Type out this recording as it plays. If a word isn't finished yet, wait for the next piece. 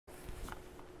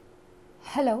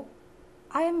Hello,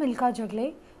 I am Milka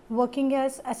Jagale, working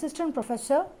as Assistant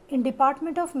Professor in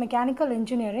Department of Mechanical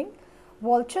Engineering,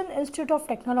 Walchand Institute of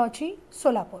Technology,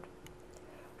 Solapur.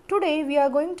 Today we are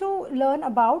going to learn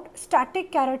about static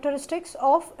characteristics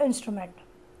of instrument.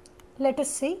 Let us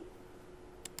see.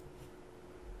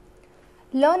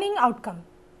 Learning outcome.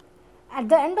 At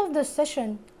the end of this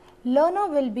session, learner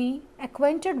will be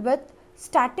acquainted with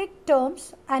static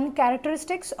terms and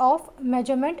characteristics of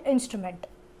measurement instrument.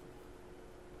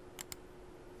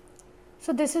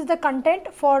 So this is the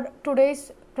content for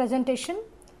today's presentation.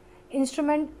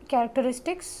 Instrument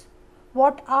characteristics.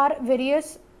 What are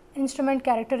various instrument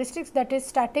characteristics, that is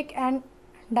static and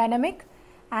dynamic,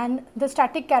 and the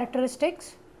static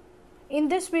characteristics. In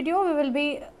this video we will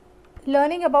be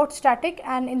learning about static,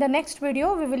 and in the next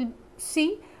video we will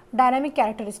see dynamic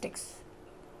characteristics.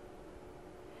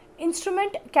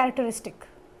 Instrument characteristic.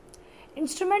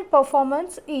 Instrument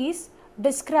performance is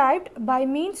described by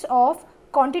means of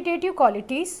quantitative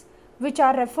qualities which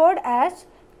are referred as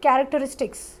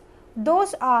characteristics.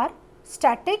 Those are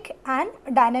static and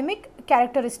dynamic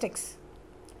characteristics.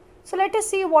 So let us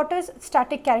see what is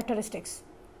static characteristics.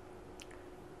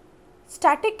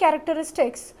 Static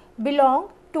characteristics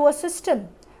belong to a system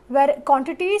where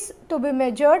quantities to be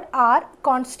measured are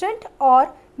constant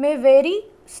or may vary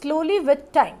slowly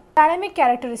with time. Dynamic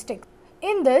characteristics.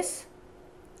 In this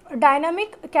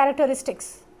dynamic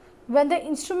characteristics, when the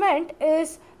instrument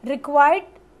is required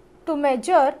to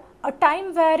measure a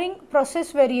time varying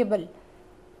process variable,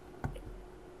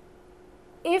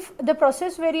 if the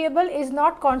process variable is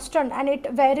not constant and it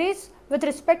varies with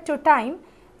respect to time,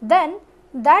 then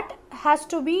that has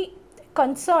to be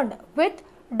concerned with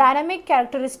dynamic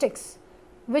characteristics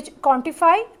which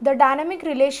quantify the dynamic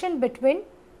relation between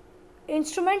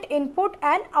instrument input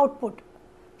and output.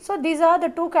 So these are the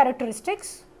two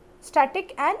characteristics,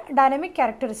 static and dynamic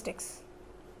characteristics.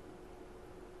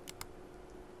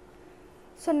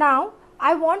 So now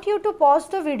I want you to pause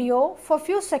the video for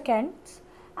few seconds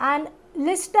and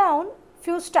list down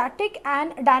few static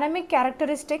and dynamic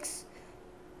characteristics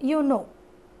you know.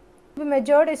 The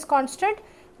measured is constant,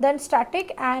 then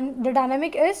static, and the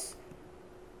dynamic is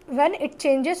when it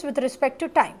changes with respect to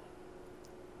time.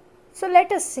 So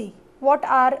let us see what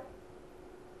are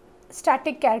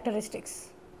static characteristics.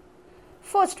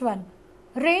 First one,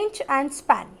 range and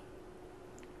span.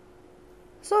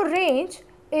 So range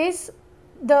is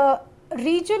the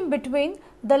region between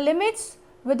the limits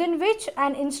within which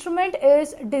an instrument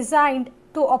is designed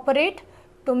to operate,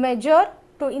 to measure,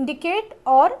 to indicate,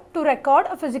 or to record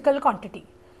a physical quantity.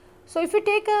 So if you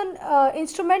take an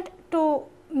instrument to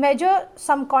measure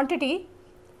some quantity,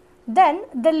 then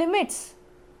the limits,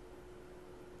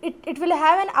 it will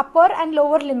have an upper and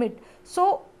lower limit.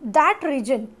 So that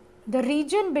region, the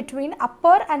region between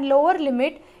upper and lower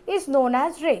limit, is known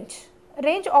as range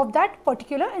of that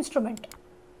particular instrument.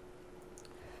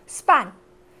 Span.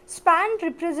 Span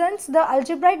represents the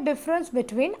algebraic difference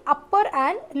between upper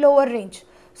and lower range.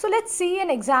 So let us see an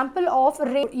example of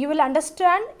range. You will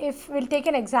understand if we will take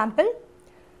an example.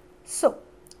 So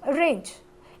range.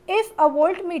 If a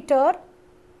voltmeter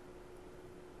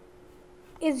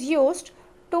is used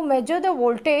to measure the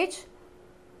voltage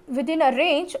within a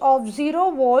range of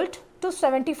 0 volt to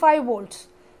 75 volts,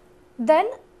 then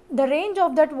the range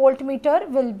of that voltmeter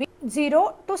will be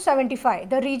 0 to 75.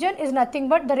 The region is nothing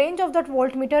but the range of that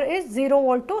voltmeter is 0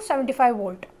 volt to 75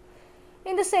 volt.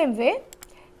 In the same way,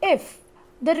 if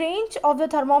the range of the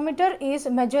thermometer is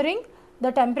measuring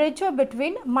the temperature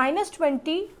between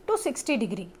 -20 to 60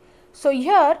 degree. So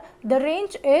here the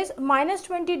range is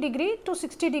 -20 degree to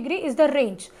 60 degree is the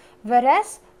range,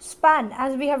 whereas span,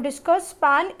 as we have discussed,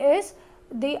 span is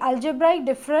the algebraic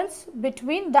difference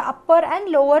between the upper and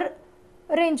lower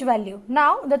range value.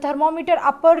 Now the thermometer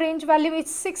upper range value is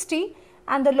 60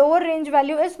 and the lower range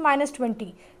value is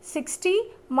 -20. 60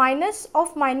 minus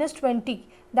of -20,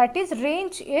 that is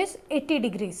range is 80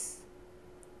 degrees.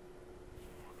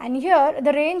 And here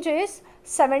the range is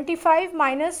 75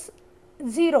 minus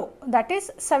 0, that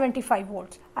is 75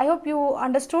 volts. I hope you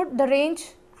understood the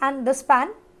range and the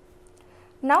span.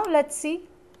 Now let us see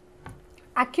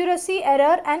accuracy,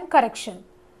 error and correction.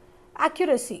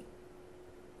 Accuracy.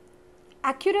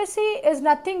 Accuracy is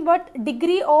nothing but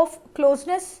degree of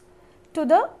closeness to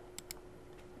the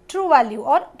true value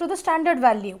or to the standard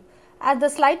value. As the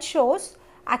slide shows,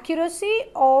 accuracy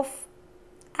of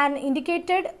an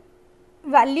indicated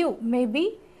value may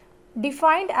be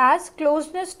defined as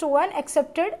closeness to an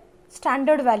accepted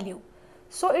standard value.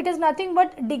 So it is nothing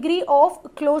but degree of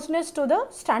closeness to the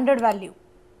standard value.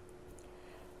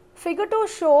 Figure 2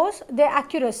 shows the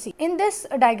accuracy. In this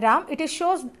diagram, it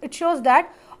shows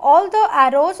that all the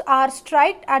arrows are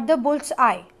striked at the bull's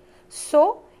eye.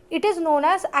 So it is known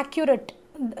as accurate.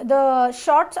 The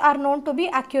shots are known to be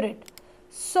accurate.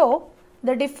 So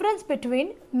the difference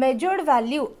between measured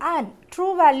value and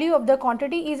true value of the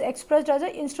quantity is expressed as an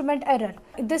instrument error.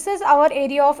 This is our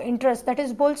area of interest, that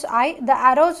is bull's eye. The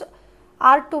arrows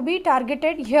are to be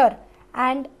targeted here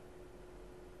and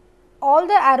all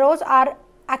the arrows are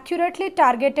accurately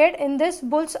targeted in this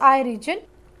bull's eye region.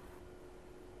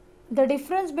 The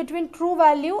difference between true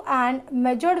value and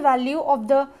measured value of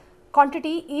the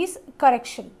quantity is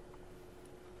correction.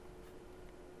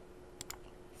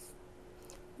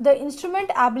 The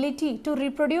instrument ability to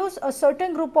reproduce a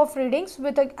certain group of readings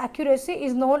with accuracy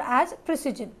is known as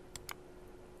precision.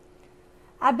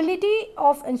 Ability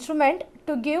of instrument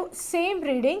to give same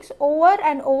readings over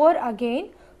and over again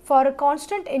for a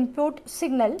constant input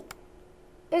signal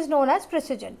is known as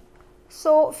precision.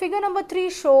 So figure number 3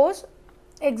 shows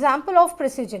example of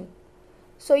precision.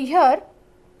 So here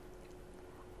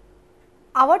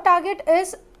our target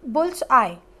is bull's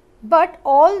eye, but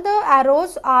all the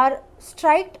arrows are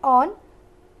striked on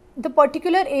the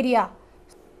particular area.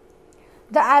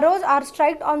 The arrows are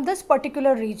striked on this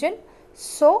particular region.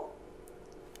 So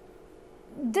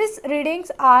these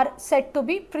readings are said to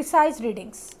be precise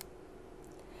readings.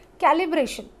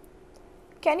 Calibration.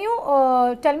 Can you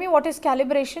tell me what is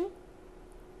calibration?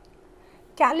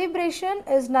 Calibration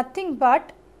is nothing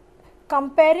but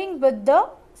comparing with the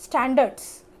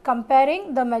standards,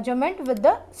 comparing the measurement with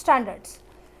the standards.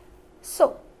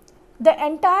 So the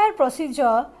entire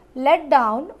procedure led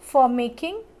down for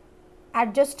making,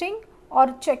 adjusting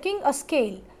or checking a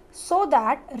scale so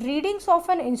that readings of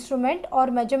an instrument or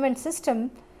measurement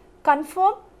system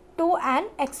conform to an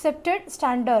accepted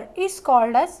standard is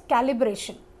called as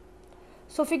calibration.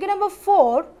 So figure number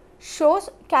 4 shows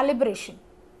calibration.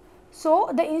 So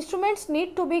the instruments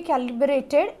need to be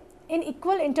calibrated in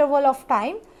equal interval of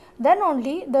time, then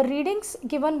only the readings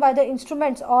given by the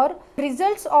instruments or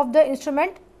results of the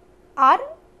instrument are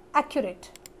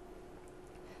accurate.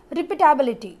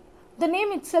 Repeatability. The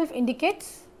name itself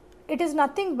indicates it is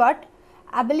nothing but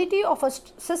ability of a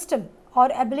system or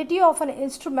ability of an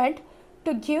instrument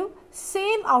to give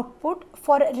same output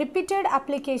for repeated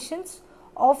applications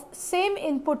of same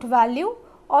input value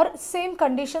or same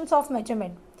conditions of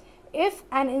measurement. If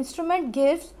an instrument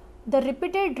gives the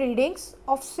repeated readings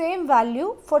of same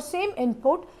value for same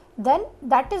input, then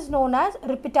that is known as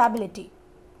repeatability.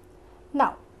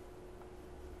 Now,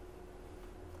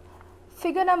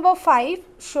 figure number 5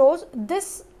 shows,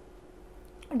 this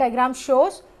diagram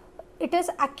shows it is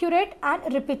accurate and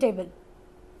repeatable.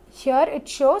 Here it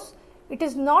shows it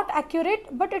is not accurate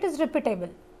but it is repeatable.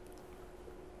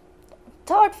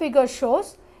 Third figure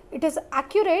shows it is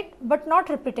accurate but not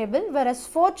repeatable, whereas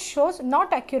fourth shows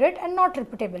not accurate and not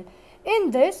repeatable.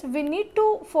 In this we need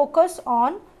to focus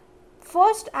on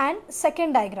first and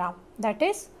second diagram, that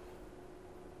is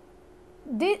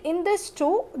in this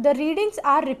two the readings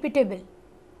are repeatable.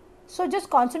 So just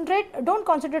concentrate, don't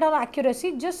concentrate on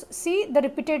accuracy, just see the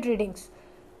repeated readings.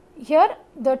 Here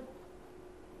the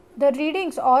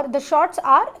readings or the shots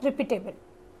are repeatable.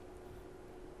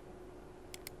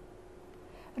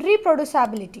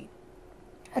 Reproducibility.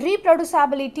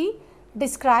 Reproducibility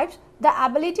describes the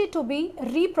ability to be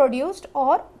reproduced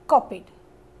or copied.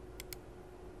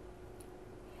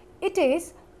 It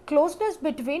is closeness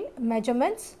between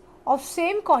measurements of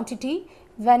same quantity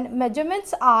when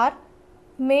measurements are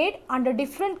made under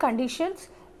different conditions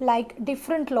like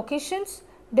different locations,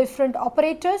 different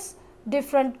operators,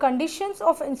 different conditions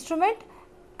of instrument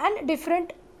and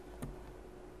different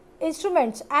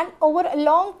instruments and over a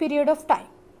long period of time.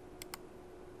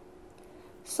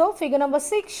 So figure number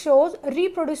 6 shows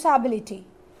reproducibility.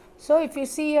 So if you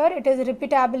see here, it is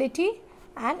repeatability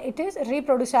and it is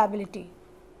reproducibility,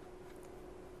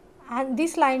 and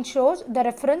this line shows the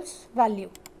reference value.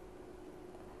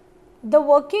 The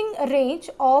working range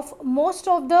of most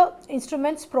of the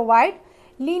instruments provide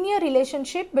linear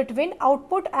relationship between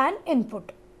output and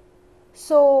input.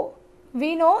 So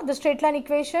we know the straight line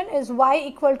equation is y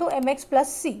equal to mx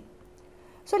plus c.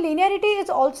 So linearity is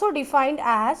also defined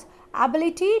as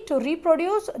ability to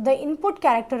reproduce the input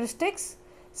characteristics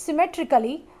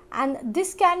symmetrically, and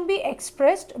this can be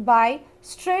expressed by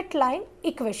straight line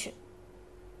equation.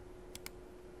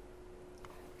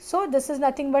 So this is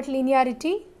nothing but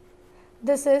linearity.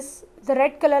 This is the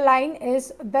red color line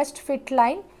is best fit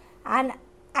line and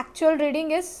actual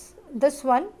reading is this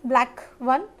one, black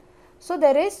one. So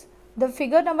there is the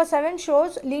figure number 7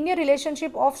 shows linear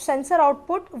relationship of sensor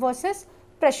output versus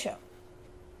pressure.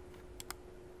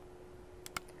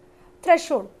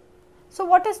 Threshold. So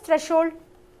what is threshold?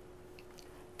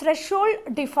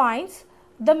 Threshold defines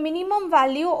the minimum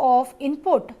value of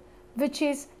input which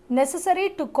is necessary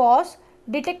to cause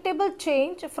detectable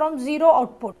change from 0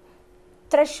 output.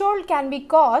 Threshold can be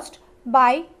caused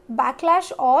by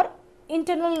backlash or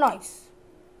internal noise.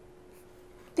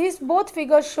 These both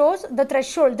figures shows the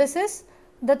threshold. This is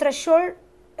the threshold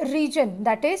region,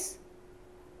 that is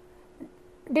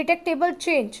detectable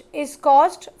change is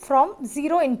caused from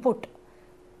 0 input.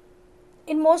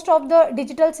 In most of the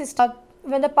digital systems,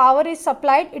 when the power is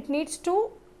supplied, it needs to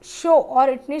show or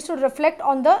it needs to reflect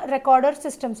on the recorder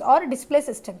systems or display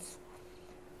systems.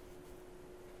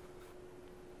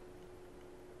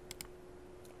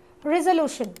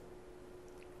 Resolution.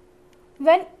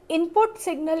 When input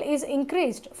signal is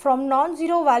increased from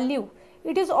non-zero value,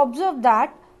 it is observed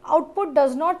that output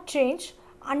does not change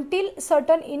until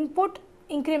certain input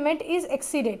increment is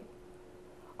exceeded.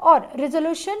 Or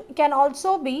resolution can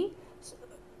also be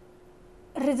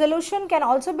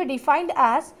defined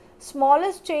as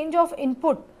smallest change of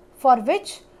input for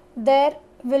which there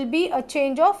will be a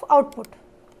change of output.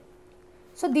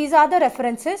 So these are the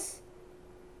references.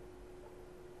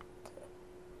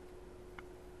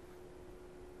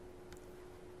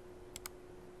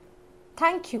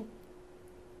 Thank you.